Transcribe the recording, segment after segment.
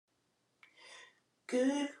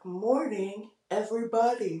Good morning,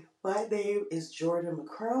 everybody. My name is Jordan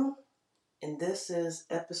McCrone, and this is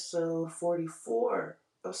episode 44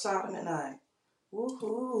 of Solomon and I.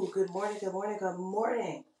 Woohoo! Good morning, good morning, good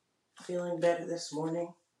morning. Feeling better this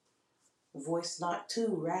morning. Voice not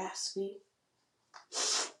too raspy,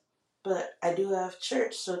 but I do have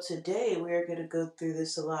church, so today we are going to go through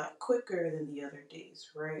this a lot quicker than the other days,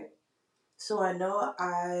 right? So I know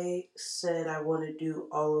I said I want to do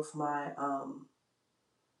all of my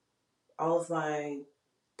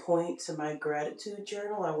points in my gratitude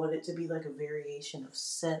journal. I want it to be like a variation of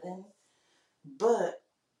 7. But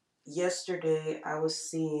yesterday I was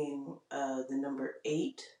seeing the number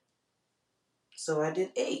 8. So I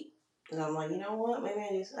did 8. And I'm like, you know what?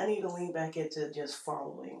 Maybe I need to lean back into just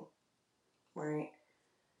following. Right?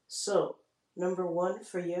 So, number 1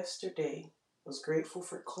 for yesterday was grateful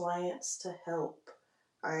for clients to help.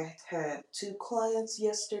 I had 2 clients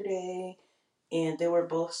yesterday, and they were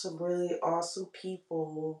both some really awesome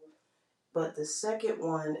people. But the second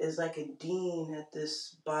one is like a dean at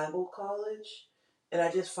this Bible college. And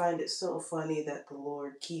I just find it so funny that the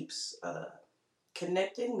Lord keeps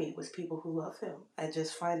connecting me with people who love Him. I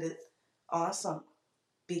just find it awesome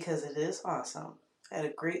because it is awesome. I had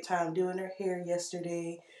a great time doing her hair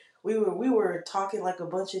yesterday. We were talking like a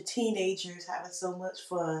bunch of teenagers, having so much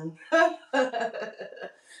fun.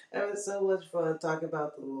 Having so much fun talking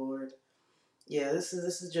about the Lord. Yeah, this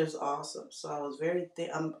is just awesome. So I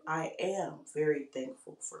am very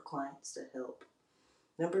thankful for clients to help.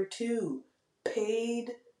 Number 2,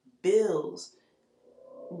 paid bills.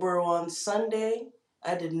 Bro, on Sunday,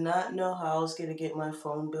 I did not know how I was gonna get my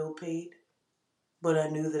phone bill paid, but I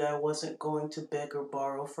knew that I wasn't going to beg or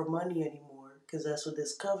borrow for money anymore, because that's what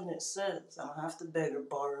this covenant says. I don't have to beg or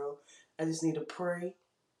borrow. I just need to pray,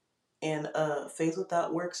 and faith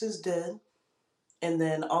without works is dead. And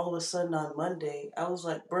then all of a sudden on Monday, I was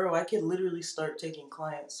like, bro, I could literally start taking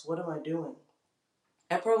clients. What am I doing?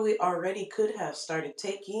 I probably already could have started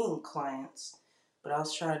taking clients, but I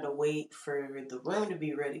was trying to wait for the room to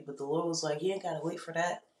be ready. But the Lord was like, you ain't got to wait for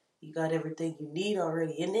that. You got everything you need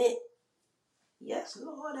already in it. Yes,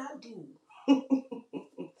 Lord, I do.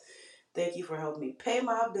 Thank you for helping me pay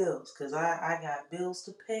my bills, because I got bills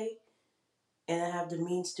to pay and I have the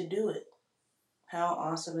means to do it. How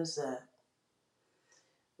awesome is that?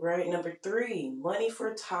 Right, number 3, money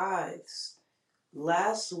for tithes.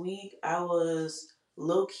 Last week, I was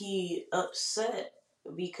low-key upset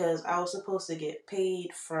because I was supposed to get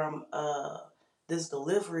paid from this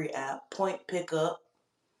delivery app, Point Pickup,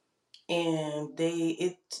 and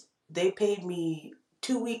they paid me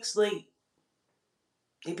 2 weeks late.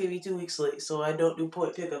 They paid me 2 weeks late, so I don't do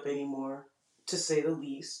Point Pickup anymore, to say the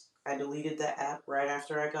least. I deleted that app right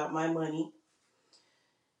after I got my money,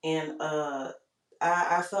 and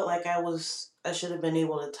I felt like I should have been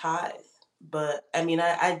able to tithe, but I mean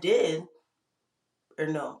I did. Or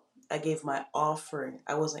no, I gave my offering.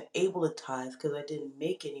 I wasn't able to tithe because I didn't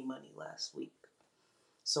make any money last week.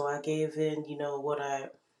 So I gave in, what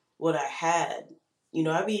I had.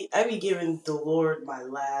 I be giving the Lord my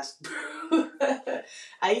last.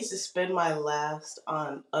 I used to spend my last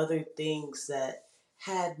on other things that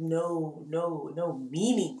had no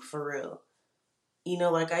meaning for real.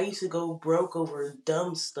 Like I used to go broke over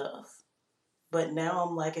dumb stuff. But now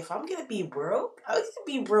I'm like, if I'm gonna be broke, I'm gonna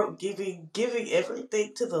be broke giving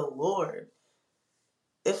everything to the Lord.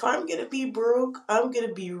 If I'm gonna be broke, I'm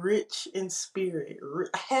gonna be rich in spirit,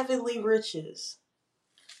 heavenly riches.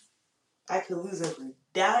 I could lose every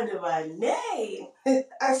dime to my name.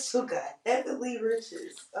 I still got heavenly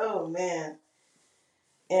riches. Oh man.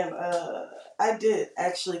 And I did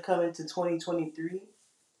actually come into 2023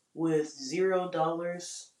 with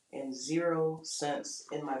 $0 and 0 cents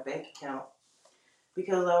in my bank account.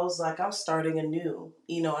 Because I was like, I'm starting anew.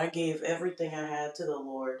 I gave everything I had to the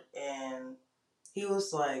Lord, and He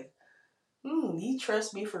was like, you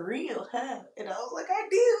trust me for real, huh? And I was like, I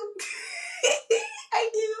do. I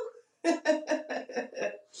do.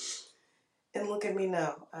 And look at me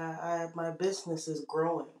now. My business is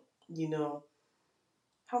growing. You know,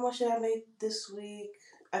 how much did I make this week?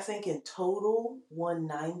 I think in total,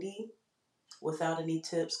 190 without any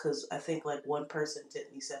tips, because I think like one person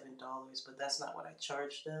tipped me $7, but that's not what I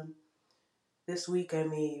charged them. This week I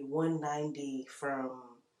made 190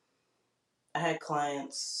 from, I had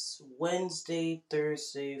clients Wednesday,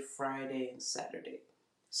 Thursday, Friday, and Saturday.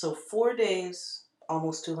 So 4 days,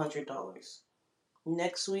 almost $200.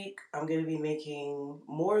 Next week I'm going to be making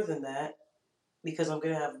more than that because I'm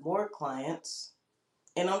going to have more clients.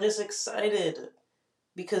 And I'm just excited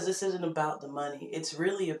because this isn't about the money. It's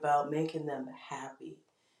really about making them happy.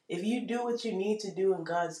 If you do what you need to do in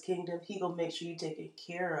God's kingdom, He gonna make sure you taken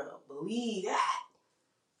care of. Believe that.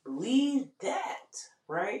 Believe that,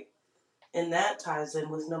 right? And that ties in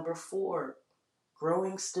with number 4,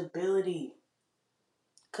 growing stability.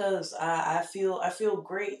 Cause I feel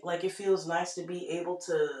great. Like it feels nice to be able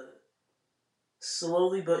to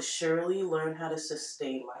slowly but surely learn how to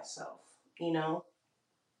sustain myself. You know?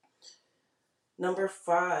 Number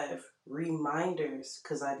 5, reminders.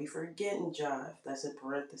 Cause I be forgetting jive. That's in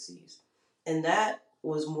parentheses. And that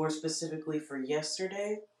was more specifically for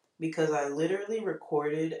yesterday because I literally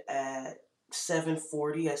recorded at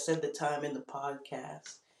 7:40. I said the time in the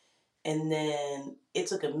podcast. And then it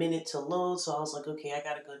took a minute to load, so I was like, okay, I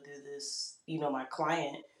gotta go do this, my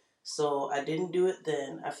client. So I didn't do it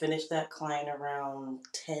then. I finished that client around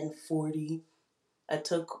 10:40. I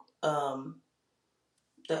took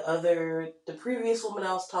the previous woman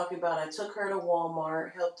I was talking about, I took her to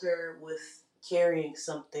Walmart, helped her with carrying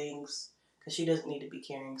some things, because she doesn't need to be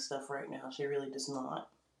carrying stuff right now. She really does not.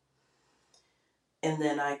 And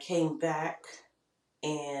then I came back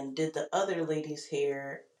and did the other lady's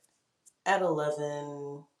hair at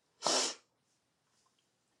 11.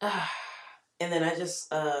 And then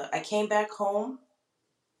I came back home.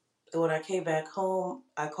 And when I came back home,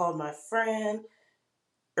 I called my friend.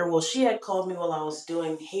 She had called me while I was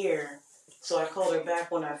doing hair. So I called her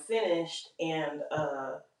back when I finished. And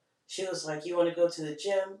she was like, you want to go to the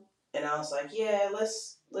gym? And I was like, yeah,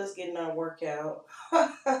 let's get in our workout.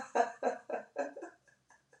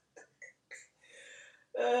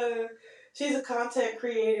 She's a content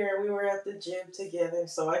creator, and we were at the gym together.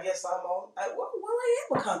 So I guess I am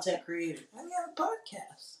a content creator. I have a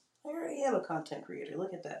podcast. I already am a content creator.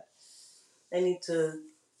 Look at that. I need to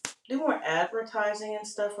do more advertising and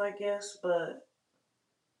stuff, I guess. But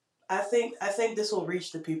I think this will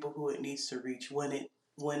reach the people who it needs to reach when it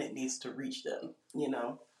needs to reach them.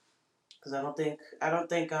 Because I don't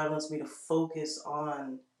think God wants me to focus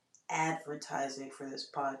on advertising for this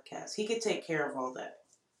podcast. He could take care of all that.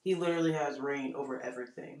 He literally has reign over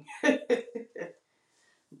everything.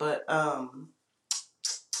 But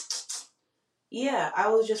yeah, I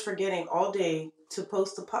was just forgetting all day to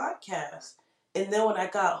post a podcast. And then when I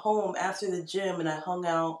got home after the gym and I hung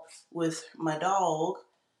out with my dog,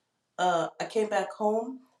 I came back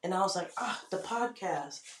home and I was like, the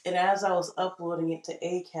podcast. And as I was uploading it to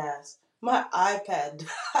Acast, my iPad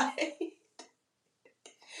died.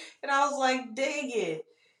 And I was like, dang it.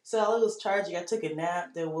 So while it was charging, I took a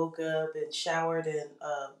nap, then woke up and showered and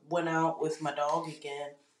went out with my dog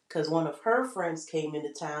again. Because one of her friends came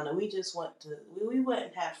into town and we just we went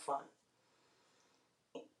and had fun.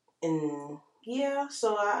 And yeah,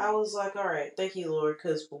 so I was like, all right, thank you, Lord.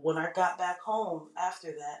 Because when I got back home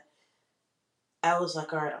after that, I was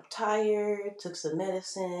like, all right, I'm tired, took some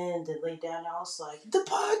medicine, then laid down. I was like, the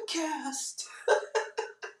podcast.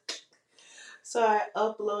 So I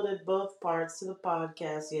uploaded both parts to the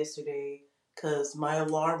podcast yesterday because my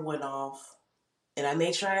alarm went off. And I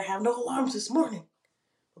made sure I have no alarms this morning.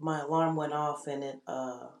 But my alarm went off and it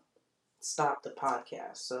stopped the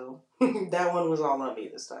podcast. So that one was all on me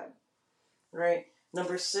this time. Right?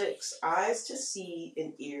 Number 6, eyes to see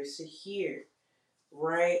and ears to hear.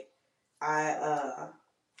 Right?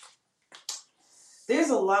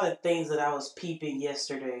 There's a lot of things that I was peeping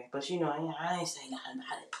yesterday, but I ain't saying nothing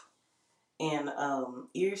about it. And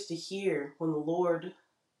ears to hear, when the Lord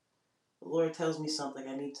tells me something,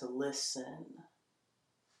 I need to listen.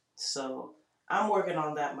 So I'm working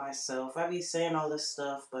on that myself. I be saying all this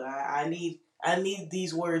stuff, but I need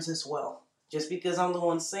these words as well. Just because I'm the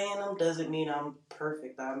one saying them doesn't mean I'm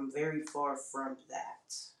perfect. I'm very far from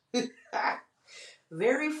that.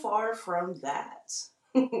 Very far from that.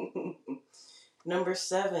 Number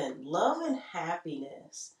 7, love and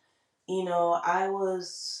happiness.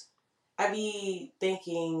 I be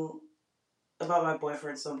thinking about my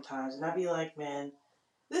boyfriend sometimes, and I be like, man,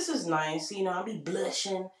 this is nice. I be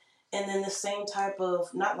blushing. And then the same type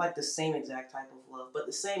of, not like the same exact type of love, but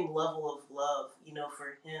the same level of love,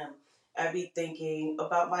 for him. I be thinking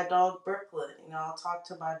about my dog, Brooklyn. I'll talk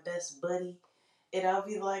to my best buddy, and I'll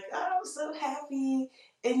be like, oh, I'm so happy.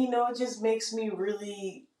 And, it just makes me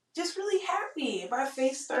really happy. My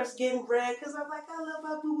face starts getting red because I'm like, I love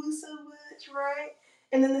my boo-boo so much, right?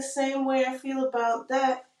 And in the same way I feel about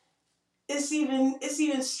that, it's even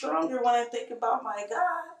stronger when I think about my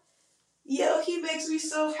God. Yo, he makes me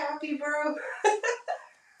so happy, bro.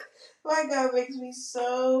 My God makes me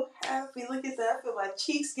so happy. Look at that. I feel my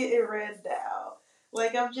cheeks getting red now.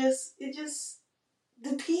 Like the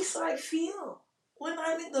peace I feel when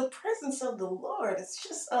I'm in the presence of the Lord, it's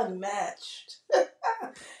just unmatched.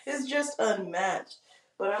 It's just unmatched.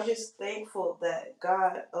 But I'm just thankful that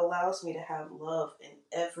God allows me to have love in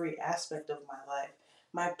every aspect of my life.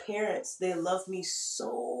 My parents, they love me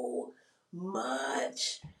so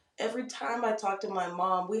much. Every time I talk to my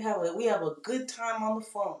mom, we have a good time on the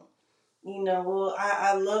phone. Well,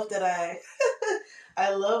 I love that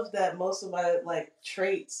I love that most of my like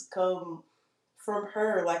traits come from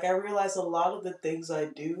her. Like I realize a lot of the things I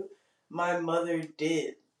do, my mother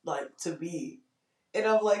did like to me. And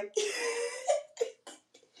I'm like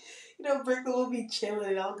Brickle will be chilling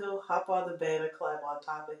and I'll go hop on the bed and climb on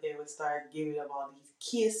top of him and start giving him all these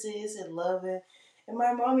kisses and loving. And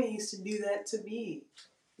my mommy used to do that to me.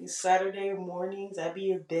 These Saturday mornings, I'd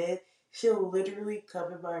be in bed. She'll literally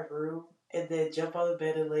come in my room and then jump on the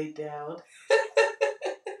bed and lay down.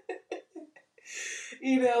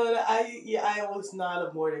 And I was not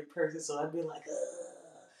a morning person, so I'd be like, ugh.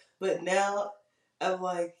 But now I'm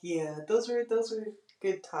like, yeah, those were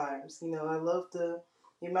good times. I love the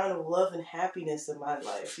amount of love and happiness in my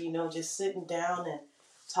life. Just sitting down and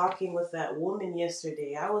talking with that woman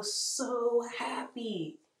yesterday. I was so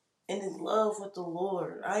happy and in love with the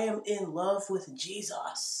Lord. I am in love with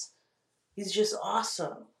Jesus. He's just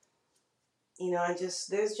awesome.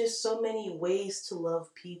 There's just so many ways to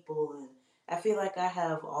love people, and I feel like I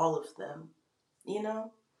have all of them, you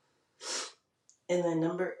know? And then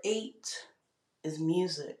number 8 is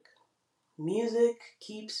music. Music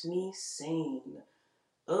keeps me sane.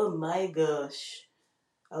 Oh my gosh.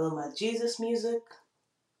 I love my Jesus music.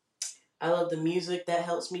 I love the music that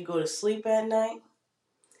helps me go to sleep at night.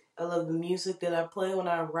 I love the music that I play when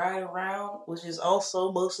I ride around, which is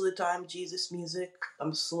also most of the time Jesus music. I'm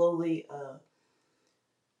not slowly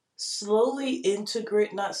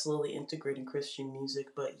integrating Christian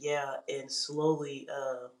music, but yeah, and slowly,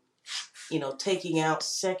 taking out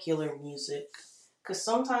secular music. Because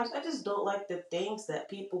sometimes I just don't like the things that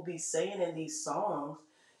people be saying in these songs.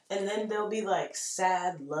 And then there'll be like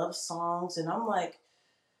sad love songs, and I'm like,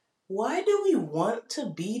 why do we want to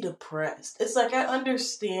be depressed? It's like I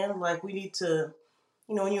understand, like, we need to,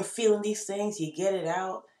 when you're feeling these things, you get it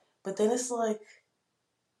out. But then it's like,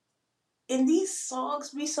 in these songs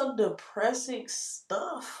be some depressing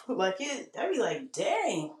stuff. I'd be like,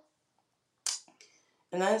 dang.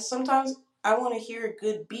 And then sometimes I want to hear a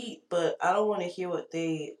good beat, but I don't want to hear what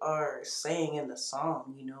they are saying in the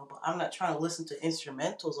song. But I'm not trying to listen to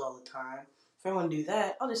instrumentals all the time. If I want to do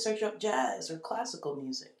that, I'll just search up jazz or classical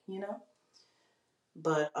music.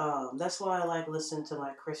 But that's why I like listening to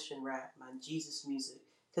my Christian rap, my Jesus music,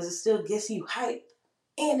 because it still gets you hype,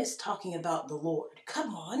 and it's talking about the Lord.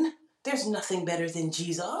 Come on, there's nothing better than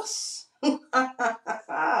Jesus.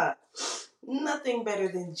 Nothing better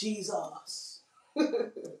than Jesus.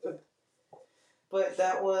 But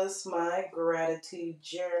that was my gratitude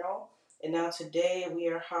journal. And now today we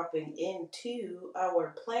are hopping into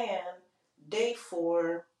our plan, day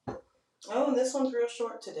 4. Oh, and this one's real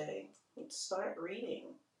short today. Let's start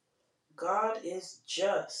reading. God is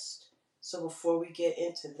just. So before we get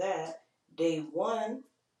into that, day 1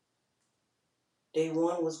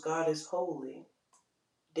 was God is holy.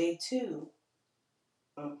 Day 2,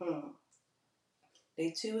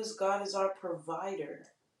 Day 2 is God is our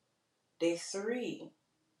provider. Day 3,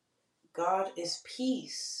 God is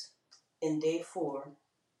peace. And day 4,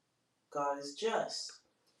 God is just.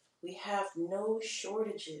 We have no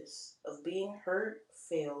shortages of being hurt,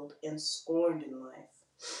 failed, and scorned in life.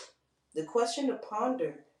 The question to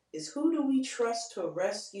ponder is, who do we trust to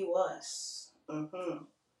rescue us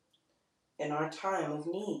in our time of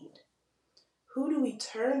need? Who do we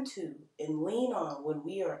turn to and lean on when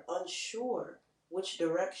we are unsure which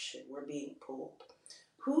direction we're being pulled?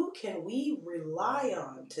 Who can we rely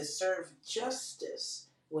on to serve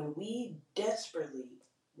justice when we desperately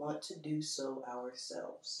want to do so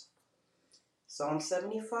ourselves? Psalm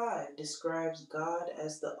 75 describes God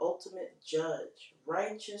as the ultimate judge,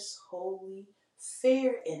 righteous, holy,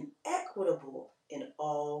 fair, and equitable in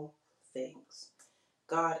all things.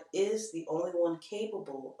 God is the only one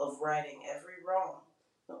capable of righting every wrong,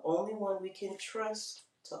 the only one we can trust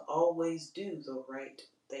to always do the right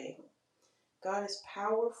thing. God is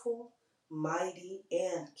powerful, mighty,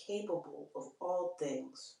 and capable of all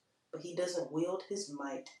things, but he doesn't wield his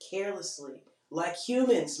might carelessly, like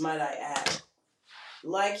humans, might I add.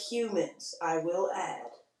 Like humans, I will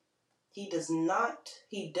add. He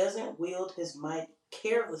doesn't wield his might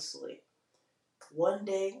carelessly. One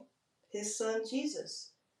day, his son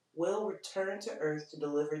Jesus will return to earth to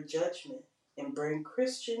deliver judgment and bring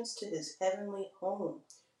Christians to his heavenly home,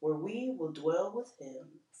 where we will dwell with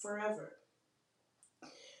him forever.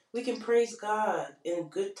 We can praise God in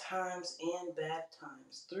good times and bad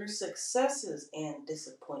times, through successes and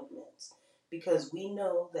disappointments. because we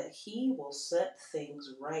know that He will set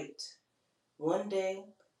things right. One day,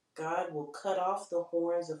 God will cut off the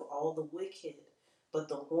horns of all the wicked, but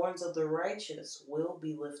the horns of the righteous will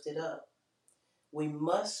be lifted up. We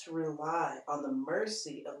must rely on the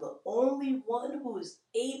mercy of the only one who is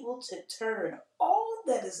able to turn all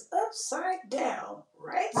that is upside down,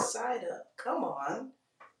 right side up. Come on.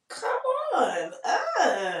 Come on.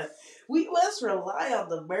 We must rely on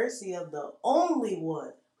the mercy of the only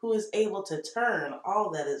one who is able to turn all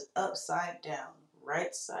that is upside down,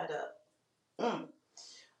 right side up.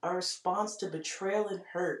 Our response to betrayal and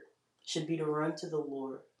hurt should be to run to the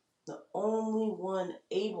Lord, the only one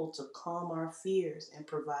able to calm our fears and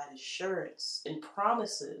provide assurance and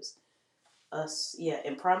promises us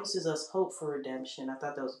hope for redemption. I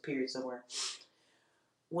thought that was a period somewhere.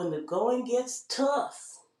 When the going gets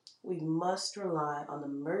tough, we must rely on the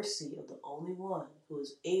mercy of the only one who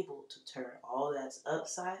is able to turn all that's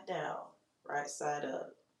upside down, right side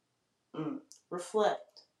up.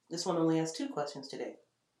 Reflect. This one only has 2 questions today.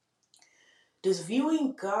 Does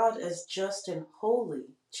viewing God as just and holy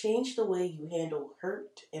change the way you handle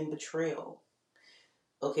hurt and betrayal?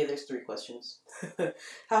 Okay, there's 3 questions.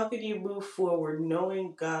 How can you move forward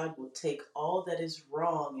knowing God will take all that is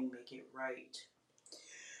wrong and make it right?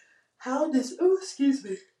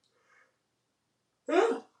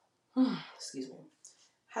 Excuse me.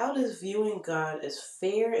 How does viewing God as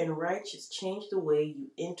fair and righteous change the way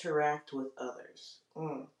you interact with others?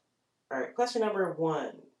 All right, question number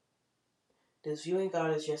 1. Does viewing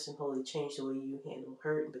God as just and holy change the way you handle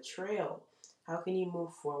hurt and betrayal? How can you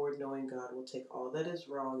move forward knowing God will take all that is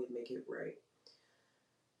wrong and make it right?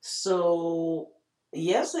 So,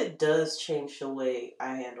 yes, it does change the way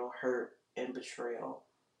I handle hurt and betrayal,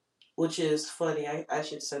 which is funny. I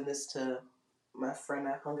should send this to my friend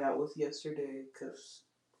I hung out with yesterday because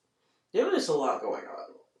there was just a lot going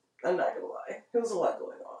on. I'm not gonna lie, there was a lot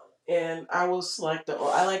going on, and I was like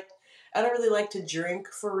I don't really like to drink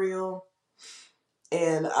for real,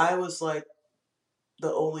 and I was like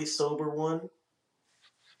the only sober one,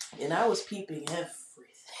 and I was peeping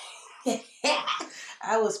everything.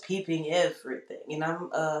 I was peeping everything, and I'm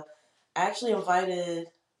actually invited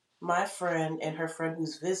my friend and her friend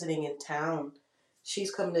who's visiting in town.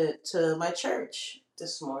 She's coming to my church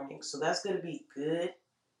this morning, so that's gonna be good.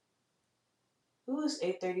 Ooh, it's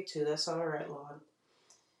 8:32. That's all right, Lord.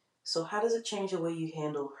 So, how does it change the way you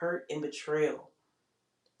handle hurt and betrayal?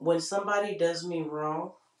 When somebody does me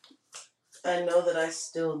wrong, I know that I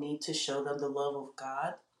still need to show them the love of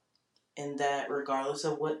God, and that regardless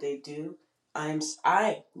of what they do, I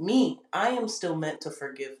am still meant to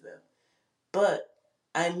forgive them. But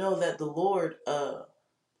I know that the Lord,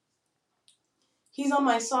 He's on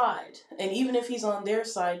my side. And even if He's on their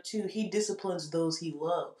side too, He disciplines those He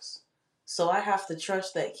loves. So I have to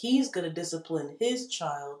trust that He's going to discipline His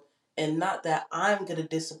child and not that I'm going to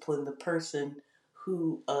discipline the person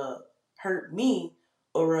who hurt me,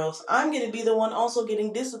 or else I'm going to be the one also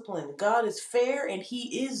getting disciplined. God is fair and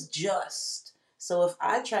He is just. So if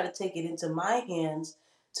I try to take it into my hands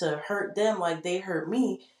to hurt them like they hurt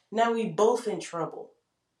me, now we both in trouble.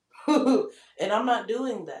 And I'm not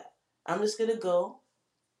doing that. I'm just going to go.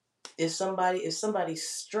 If somebody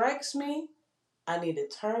strikes me, I need to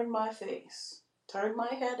turn my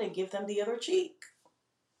head and give them the other cheek.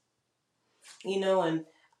 And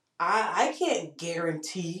I can't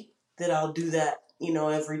guarantee that I'll do that,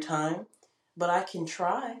 every time, but I can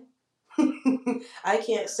try. I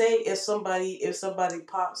can't say if somebody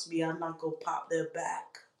pops me, I'm not gonna pop their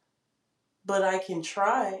back. But I can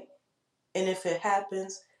try, and if it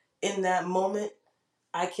happens in that moment,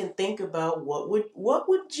 I can think about what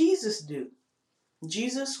would Jesus do?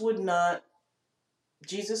 Jesus would not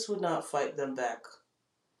fight them back.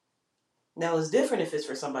 Now it's different if it's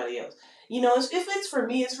for somebody else. If it's for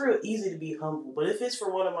me, it's real easy to be humble. But if it's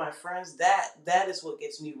for one of my friends, that is what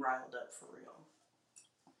gets me riled up for real.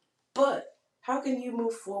 But how can you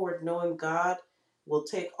move forward knowing God will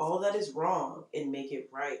take all that is wrong and make it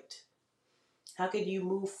right? How can you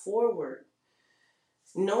move forward?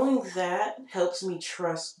 Knowing that helps me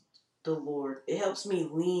trust the Lord. It helps me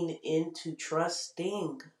lean into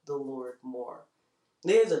trusting the Lord more.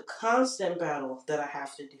 There's a constant battle that I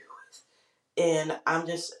have to do. And I'm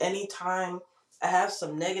just, anytime I have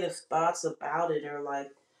some negative thoughts about it, or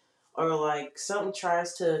like something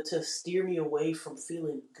tries to steer me away from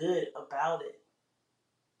feeling good about it,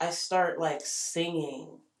 I start like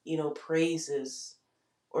singing, praises,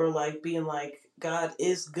 or like being like, God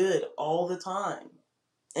is good all the time.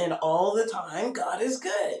 And all the time, God is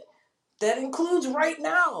good. That includes right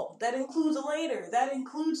now. That includes later. That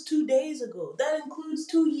includes 2 days ago. That includes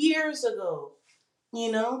 2 years ago.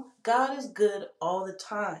 You know, God is good all the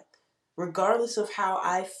time, regardless of how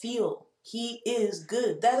I feel. He is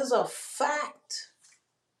good. That is a fact.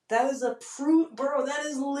 That is a proof, bro. That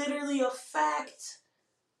is literally a fact.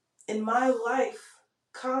 And my life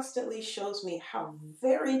constantly shows me how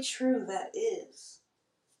very true that is.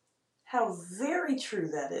 How very true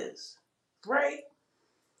that is. Right?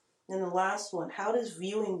 And the last one, how does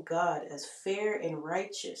viewing God as fair and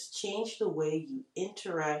righteous change the way you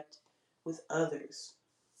interact with others?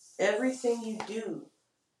 Everything you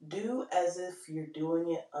do as if you're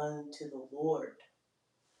doing it unto the Lord.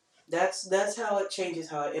 That's how it changes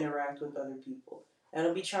how I interact with other people. I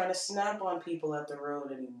don't be trying to snap on people at the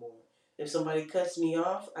road anymore. If somebody cuts me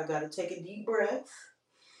off, I gotta take a deep breath.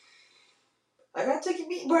 I gotta take a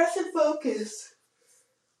deep breath and focus.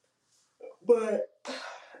 But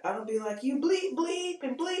I don't be like, you bleep, bleep,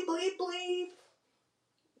 and bleep, bleep, bleep.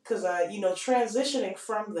 Because transitioning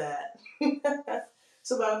from that.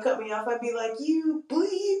 Somebody would cut me off, I'd be like, you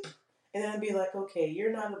bleep. And then I'd be like, okay,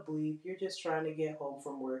 you're not a bleep. You're just trying to get home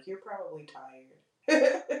from work. You're probably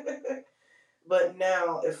tired. But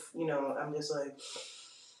now, if, I'm just like,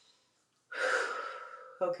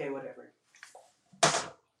 okay, whatever.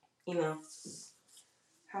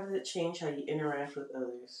 How does it change how you interact with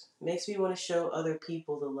others? Makes me want to show other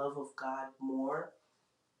people the love of God more.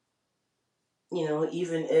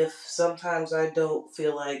 Even if sometimes I don't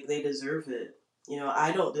feel like they deserve it.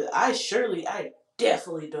 I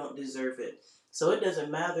definitely don't deserve it. So it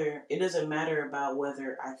doesn't matter. It doesn't matter about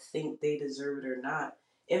whether I think they deserve it or not.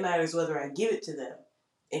 It matters whether I give it to them.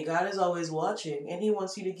 And God is always watching, and He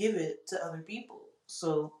wants you to give it to other people.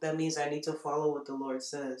 So that means I need to follow what the Lord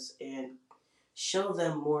says and show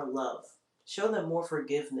them more love. Show them more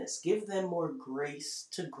forgiveness. Give them more grace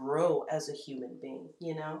to grow as a human being.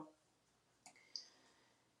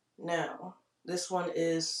 Now, this one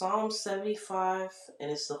is Psalm 75,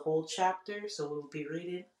 and it's the whole chapter, so we'll be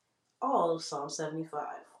reading all of Psalm 75.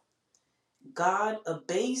 God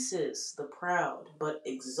abases the proud, but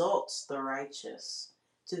exalts the righteous.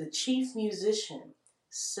 To the chief musician,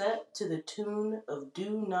 set to the tune of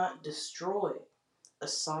Do Not Destroy, a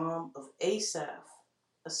psalm of Asaph,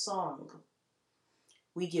 a song.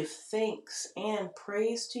 We give thanks and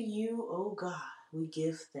praise to you, O God. We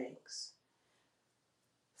give thanks.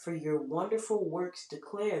 For your wonderful works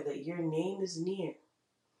declare that your name is near.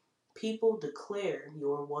 People declare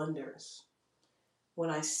your wonders. When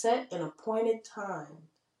I set an appointed time,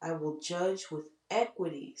 I will judge with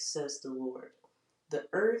equity, says the Lord. The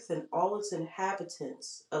earth and all its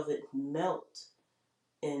inhabitants of it melt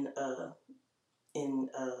in a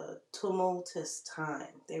tumultuous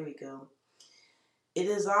time. There we go. It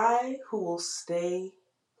is I who will steady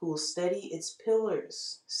its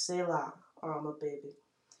pillars. Selah, my baby.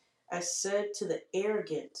 I said to the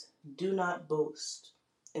arrogant, do not boast,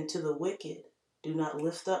 and to the wicked, do not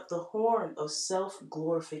lift up the horn of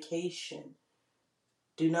self-glorification.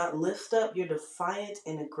 Do not lift up your defiant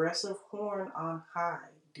and aggressive horn on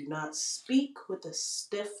high. Do not speak with a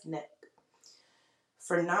stiff neck.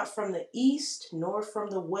 For not from the east, nor from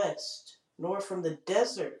the west, nor from the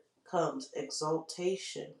desert comes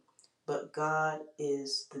exaltation, but God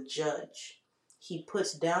is the judge. He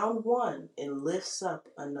puts down one and lifts up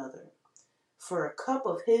another. For a cup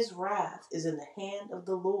of his wrath is in the hand of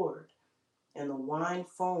the Lord, and the wine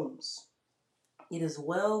foams. It is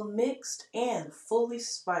well mixed and fully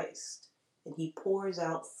spiced, and he pours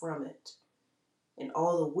out from it. And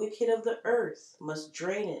all the wicked of the earth must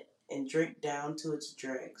drain it and drink down to its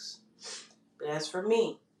dregs. But as for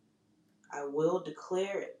me, I will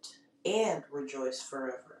declare it and rejoice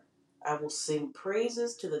forever. I will sing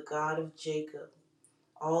praises to the God of Jacob.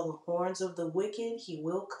 All the horns of the wicked he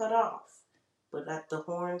will cut off, but the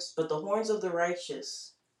horns of the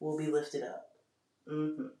righteous will be lifted up.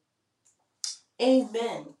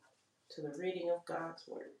 Amen to the reading of God's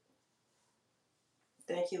word.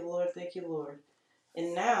 Thank you, Lord. Thank you, Lord.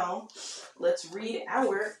 And now, let's read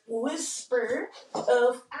our whisper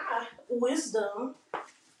of wisdom.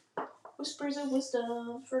 Whispers of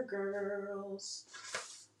wisdom for girls.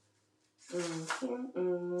 Not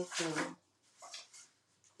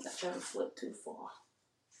trying to flip too far.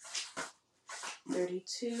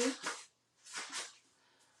 32.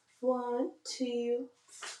 1, 2,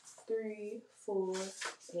 3, 4,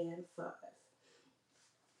 and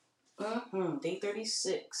 5. Day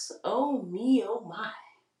 36. Oh me, oh my.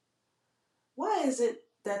 Why is it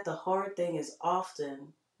that the right thing is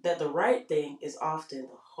often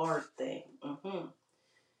the hard thing?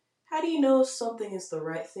 How do you know if something is the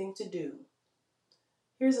right thing to do?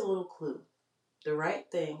 Here's a little clue. The right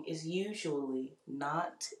thing is usually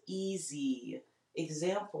not easy.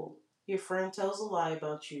 Example, Your friend tells a lie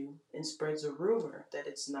about you and spreads a rumor that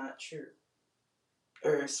it's not true.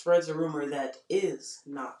 Or spreads a rumor that is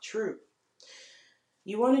not true.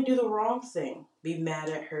 You want to do the wrong thing. Be mad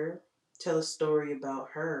at her. Tell a story about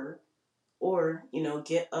her. Or,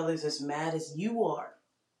 get others as mad as you are.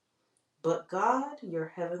 But God,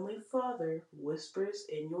 your heavenly Father, whispers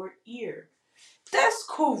in your ear. That's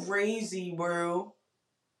crazy, bro.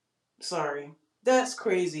 Sorry. That's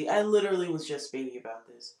crazy. I literally was just speaking about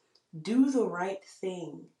this. Do the right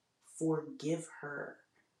thing. Forgive her.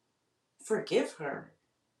 Forgive her?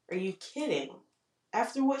 Are you kidding?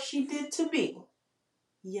 After what she did to me?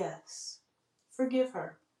 Yes. Forgive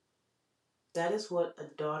her. That is what a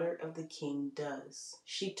daughter of the king does.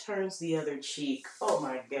 She turns the other cheek. Oh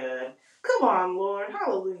my God. Come on, Lord.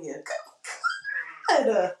 Hallelujah. Come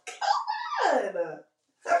on. Come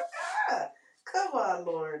on. Come on,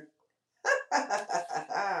 Lord.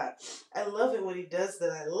 I love it when he does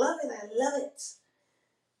that. I love it. I love it.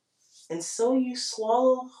 And so you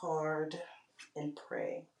swallow hard and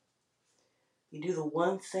pray. You do the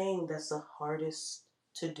one thing that's the hardest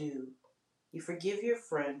to do. You forgive your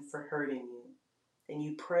friend for hurting you. And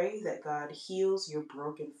you pray that God heals your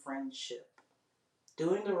broken friendship.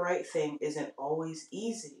 Doing the right thing isn't always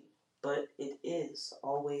easy, but it is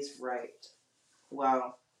always right.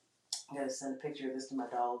 Wow. I gotta send a picture of this to my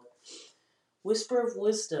dog. Whisper of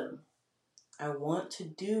wisdom. I want to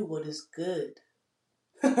do what is good,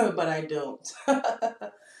 but I don't.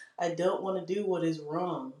 I don't want to do what is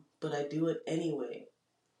wrong, but I do it anyway.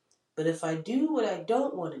 But if I do what I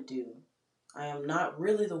don't want to do, I am not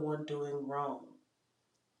really the one doing wrong.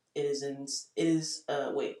 But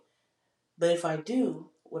if I do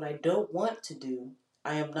what I don't want to do,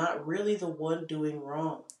 I am not really the one doing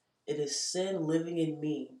wrong. It is sin living in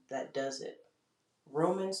me that does it.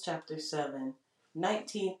 Romans chapter 7,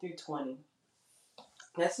 19 through 20.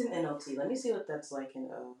 That's in NLT. Let me see what that's like in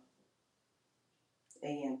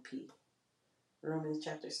AMP. Romans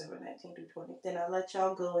chapter 7, 19 through 20. Then I'll let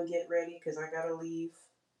y'all go and get ready because I got to leave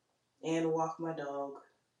and walk my dog.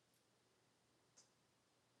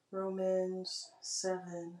 Romans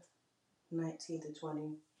 7, 19 to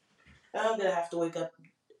 20. I'm going to have to wake up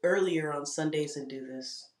earlier on Sundays and do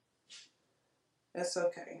this. That's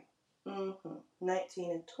okay.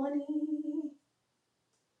 19 and 20.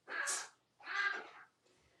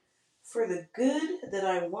 For the good that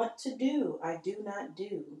I want to do, I do not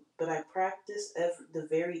do, but I practice the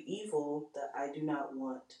very evil that I do not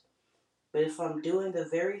want. But if I'm doing the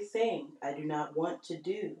very thing I do not want to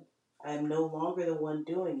do, I am no longer the one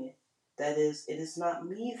doing it. That is, it is not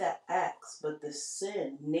me that acts, but the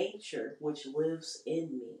sin nature which lives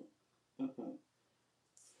in me.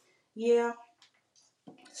 Yeah.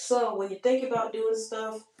 So when you think about doing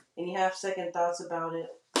stuff and you have second thoughts about it,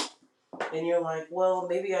 and you're like, well,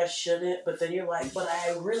 maybe I shouldn't, but then you're like, but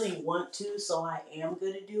I really want to, so I am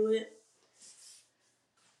going to do it.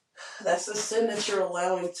 That's the sin that you're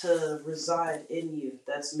allowing to reside in you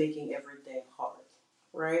that's making everything hard,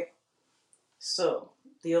 right? So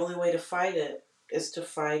the only way to fight it is to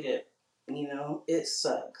fight it. It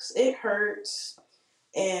sucks. It hurts.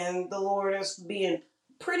 And the Lord is being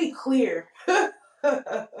pretty clear.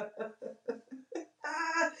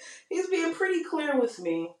 He's being pretty clear with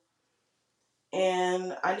me.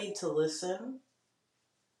 And I need to listen.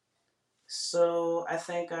 So I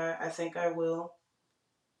think I will.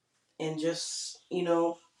 And just,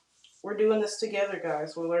 we're doing this together,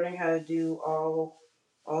 guys. We're learning how to do all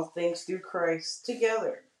things through Christ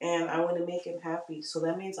together. And I want to make him happy. So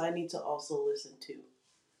that means I need to also listen too.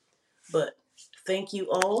 But thank you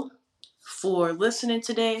all for listening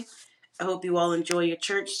today. I hope you all enjoy your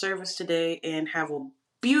church service today and have a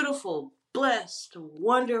beautiful, blessed,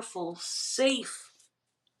 wonderful, safe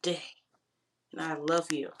day. And I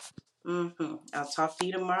love you. I'll talk to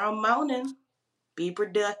you tomorrow morning. Be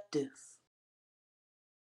productive.